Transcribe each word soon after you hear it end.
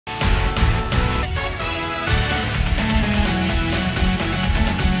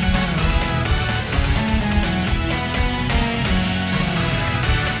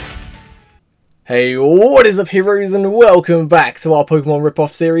Hey, what is up, heroes, and welcome back to our Pokemon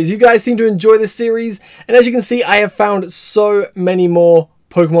Rip-Off series. You guys seem to enjoy this series, and as you can see, I have found so many more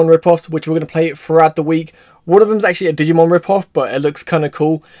Pokemon Rip-Offs, which we're going to play throughout the week. One of them is actually a Digimon Rip-Off, but it looks kind of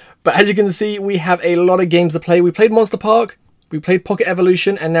cool. But as you can see, we have a lot of games to play. We played Monster Park, we played Pocket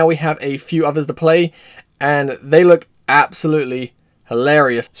Evolution, and now we have a few others to play, and they look absolutely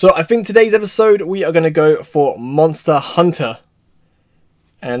hilarious. So I think today's episode, we are going to go for Monster Hunter.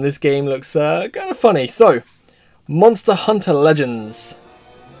 And this game looks kind of funny. So, Monster Hunter Legends.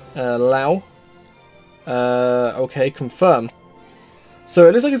 Allow. Okay, confirm. So,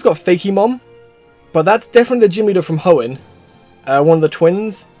 it looks like it's got Fakey-Mom. But that's definitely the gym leader from Hoenn. One of the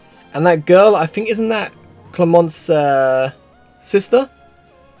twins. And that girl, I think, isn't that Clamont's sister?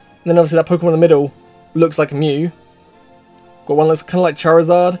 And then obviously that Pokemon in the middle looks like Mew. Got one that looks kind of like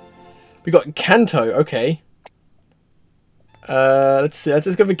Charizard. We got Kanto, okay. Let's see,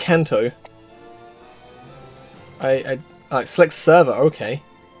 let's go for Kanto. I select server, okay.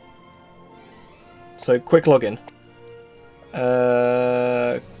 So quick login.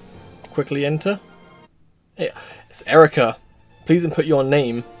 Quickly enter. It's Erica. Please input your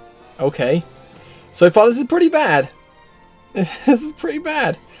name. Okay. So far this is pretty bad. This is pretty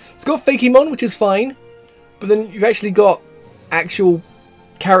bad. It's got Fakey-Mon, which is fine. But then you've actually got actual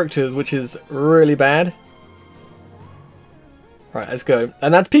characters, which is really bad. Right, let's go.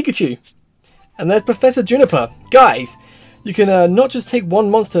 And that's Pikachu. And there's Professor Juniper. Guys, you can not just take one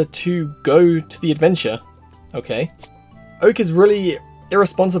monster to go to the adventure. Okay. Oak is really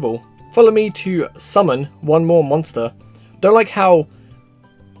irresponsible. Follow me to summon one more monster. Don't like how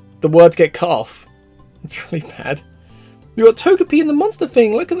the words get cut off. It's really bad. We got Togepi in the monster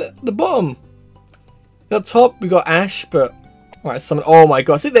thing. Look at the bottom. At the top, we got Ash, but... Alright, summon... Oh my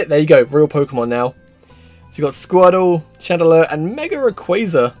god. See, there you go. Real Pokemon now. So you got Squirtle, Chandelure, and Mega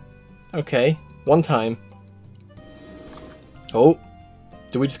Rayquaza. Okay, one time. Oh,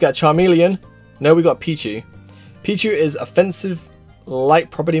 did we just get a Charmeleon? No, we got Pichu. Pichu is offensive light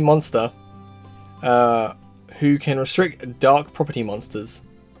property monster who can restrict dark property monsters.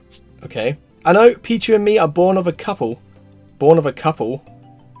 Okay. I know Pichu and me are born of a couple. Born of a couple.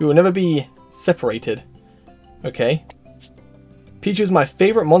 We will never be separated. Okay. Pichu is my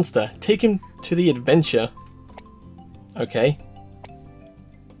favorite monster. Take him to the adventure. Okay.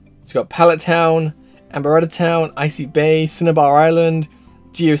 It's got Pallet Town, Amberetta Town, Icy Bay, Cinnabar Island,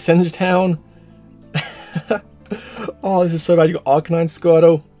 Geosenge Town. Oh, this is so bad. You got Arcanine,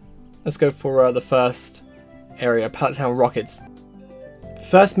 Squirtle. Let's go for the first area, Pallet Town Rockets.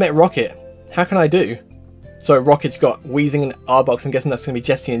 First met Rocket. How can I do? So Rocket's got Weezing and Arbok. I'm guessing that's going to be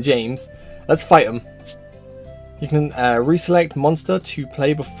Jesse and James. Let's fight them. You can reselect monster to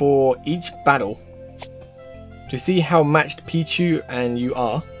play before each battle. To see how matched Pichu and you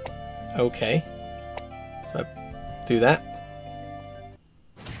are. Okay. So, do that.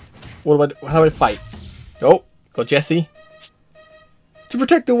 What do how do I fight? Oh, got Jesse. To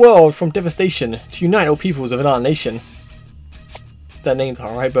protect the world from devastation, to unite all peoples of our nation. Their names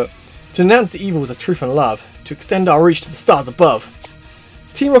are right, but to denounce the evils of truth and love, to extend our reach to the stars above.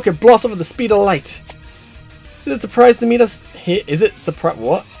 Team Rocket blasts off at the speed of light. Is it surprised to meet us here? Is it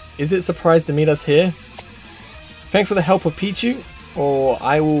surprised to meet us here? Thanks for the help of Pichu, or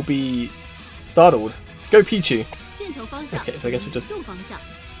I will be startled. Go Pichu. Okay, so I guess we'll just...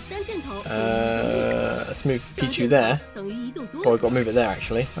 let's move Pichu there. Oh, I've got to move it there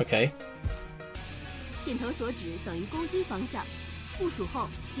actually. Okay.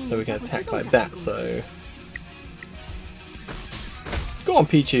 So we can attack like that, so... Go on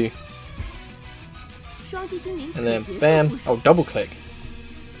Pichu! And then bam! Oh, double click.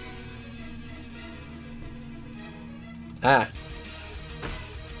 Ah.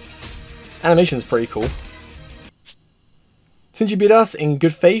 Animation's pretty cool. Since you beat us in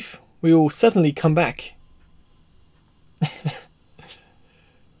good faith, we will certainly come back.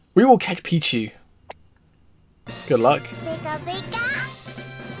 We will catch Pichu. Good luck.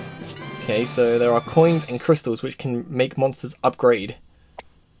 Okay, so there are coins and crystals which can make monsters upgrade.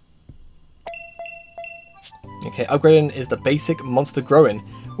 Okay, upgrading is the basic monster growing,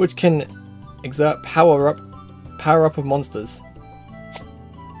 which can exert power up of monsters.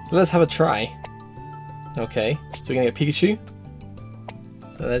 Let's have a try. Okay, so we're gonna get Pikachu.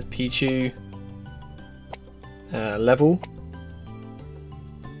 So there's Pichu. Level.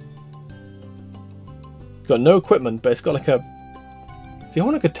 Got no equipment, but it's got like a... Does he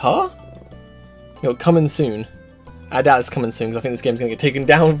hold a guitar? It'll come in soon. I doubt it's coming soon because I think this game's gonna get taken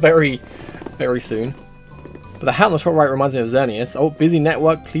down very, very soon. But the hat on the top right reminds me of Xerneas. Oh, busy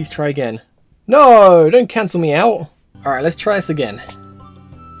network, please try again. No, don't cancel me out. Alright, let's try this again.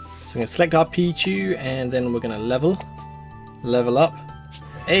 So we're going to select our Pichu and then we're going to level up.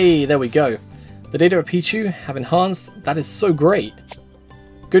 Hey, there we go. The data of Pichu have enhanced. That is so great.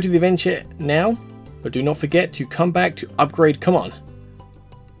 Go to the adventure now, but do not forget to come back to upgrade. Come on.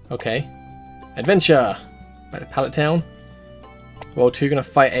 Okay. Adventure. Back to Pallet Town. World 2 going to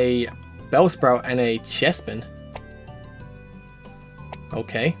fight a Bellsprout and a Chessman.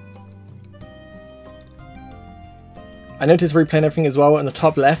 Okay. I noticed replaying everything as well. In the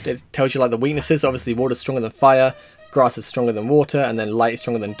top left, it tells you like the weaknesses. Obviously, water is stronger than fire, grass is stronger than water, and then light is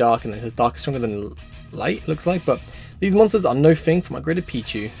stronger than dark, and then his dark is stronger than light, looks like. But these monsters are no thing for my upgraded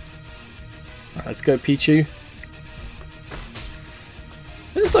Pichu. Alright, let's go Pichu.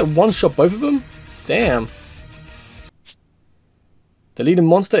 It's like one-shot both of them? Damn. The leading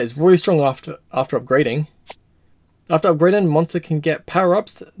monster is really strong after upgrading. After upgrading, monster can get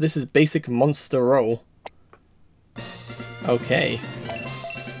power-ups. This is basic monster roll. Okay.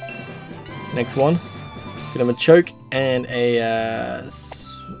 Next one. Get him a choke and a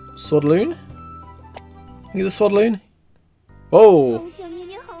Swordloon. I think it's a Swordloon. Whoa!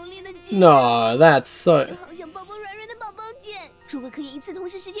 No, that's so...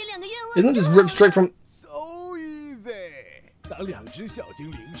 Isn't it just ripped straight from...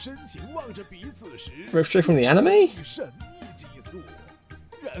 Ripped straight from the anime?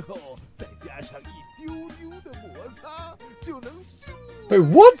 Wait,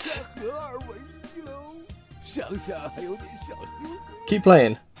 what? Keep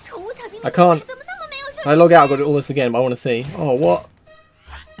playing. I can't. I log out, I've got to do all this again, but I want to see. Oh, what?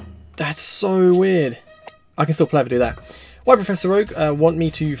 That's so weird. I can still play if I do that. Why Professor Rogue want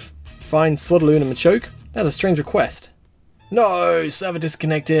me to find Swordloon and Machoke? That's a strange request. No! Server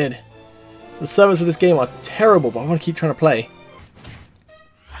disconnected. The servers of this game are terrible, but I want to keep trying to play.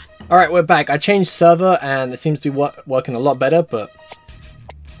 Alright, we're back. I changed server and it seems to be working a lot better, but...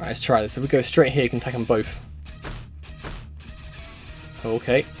 Alright, let's try this. If we go straight here, you can attack them both.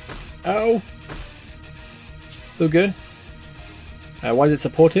 Okay. Oh! Still good. Why is it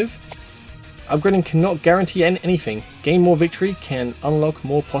supportive? Upgrading cannot guarantee anything. Gain more victory can unlock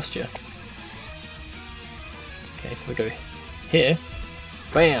more posture. Okay, so we go here.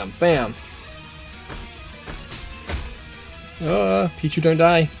 Bam! Bam! Pichu, don't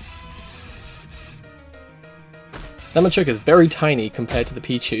die. That Machoke is very tiny compared to the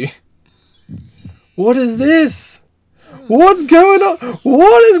Pichu. What is this? What's going on?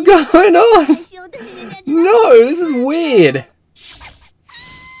 What is going on? No, this is weird.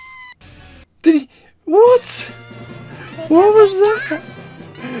 Did he... What? What was that?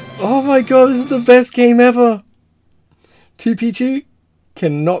 Oh my god, this is the best game ever. Two Pichu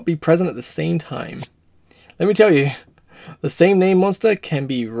cannot be present at the same time. Let me tell you, the same name monster can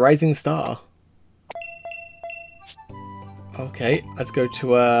be Rising Star. Okay, let's go to,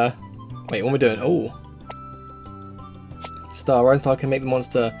 wait, what am I doing? Oh. Rising Star can make the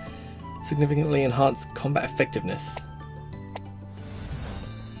monster significantly enhance combat effectiveness.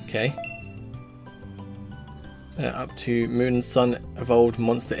 Okay. Up to Moon and Sun evolved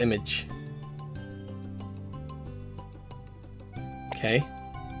monster image. Okay.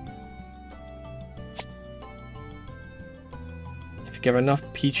 If you give enough,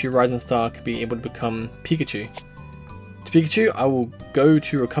 Pichu Rising Star could be able to become Pikachu. To Pikachu, I will go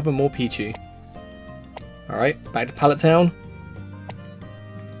to recover more Pichu. Alright, back to Pallet Town.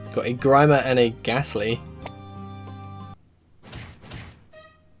 Got a Grimer and a Ghastly.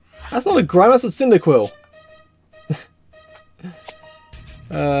 That's not a Grimer, that's a Cyndaquil.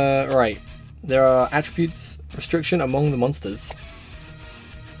 Right. There are attributes restriction among the monsters.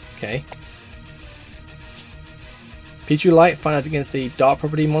 Okay. Pichu Light fired against a dark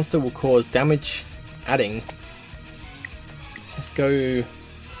property monster will cause damage adding. Let's go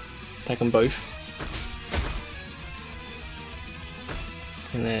attack them both.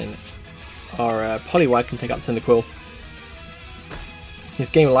 And then our Poliwag can take out the Cyndaquil. This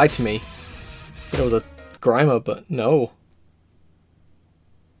game lied to me. Said it was a Grimer, but no.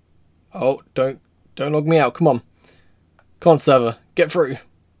 Oh, don't log me out. Come on. Come on, server. Get through.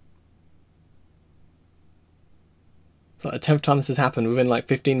 It's like the 10th time this has happened within like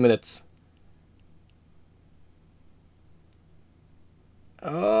 15 minutes.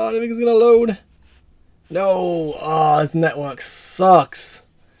 Oh, I don't think it's gonna load. No. Oh, this network sucks.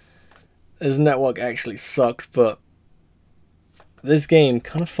 This network actually sucks, but this game,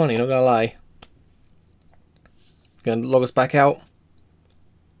 kind of funny, not gonna lie. Gonna log us back out.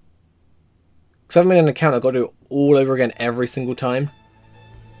 Because I haven't made an account, I've got to do it all over again every single time.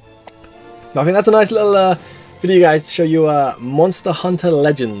 But I think that's a nice little video, guys, to show you Monster Hunter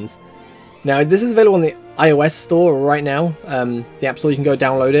Legends. Now, this is available on the iOS store right now. The App Store, you can go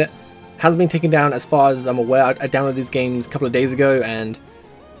download it. Hasn't been taken down as far as I'm aware. I downloaded these games a couple of days ago and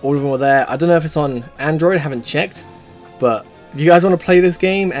all of them were there. I don't know if it's on Android, I haven't checked. But if you guys want to play this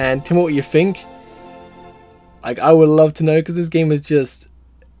game and tell me what you think, like, I would love to know, because this game is just,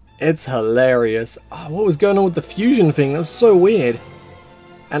 it's hilarious. Oh, what was going on with the fusion thing? That was so weird.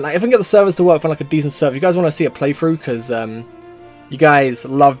 And like, if I can get the servers to work for like a decent server, you guys want to see a playthrough, because you guys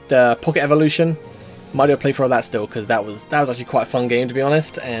loved Pocket Evolution. Might do a playthrough of that still, because that was actually quite a fun game, to be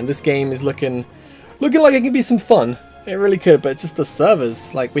honest. And this game is looking like it can be some fun. It really could, but it's just the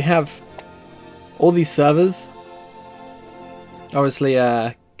servers. Like, we have all these servers. Obviously,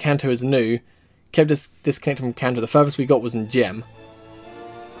 Kanto is new. Kept disconnected from Kanto. The furthest we got was in Gem.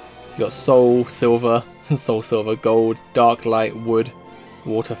 So you got Soul, Silver, Soul Silver, Gold, Dark Light, Wood,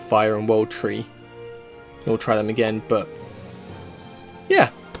 Water, Fire, and World Tree. We'll try them again, but yeah.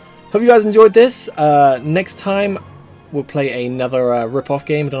 Hope you guys enjoyed this. Next time we'll play another rip-off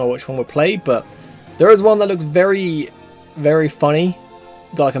game. I don't know which one we'll play, but there is one that looks very, very funny.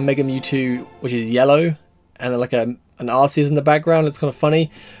 Got like a Mega Mewtwo, which is yellow, and like an Arceus in the background. It's kind of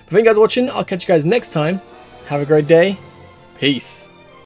funny. But thank you guys for watching. I'll catch you guys next time. Have a great day. Peace.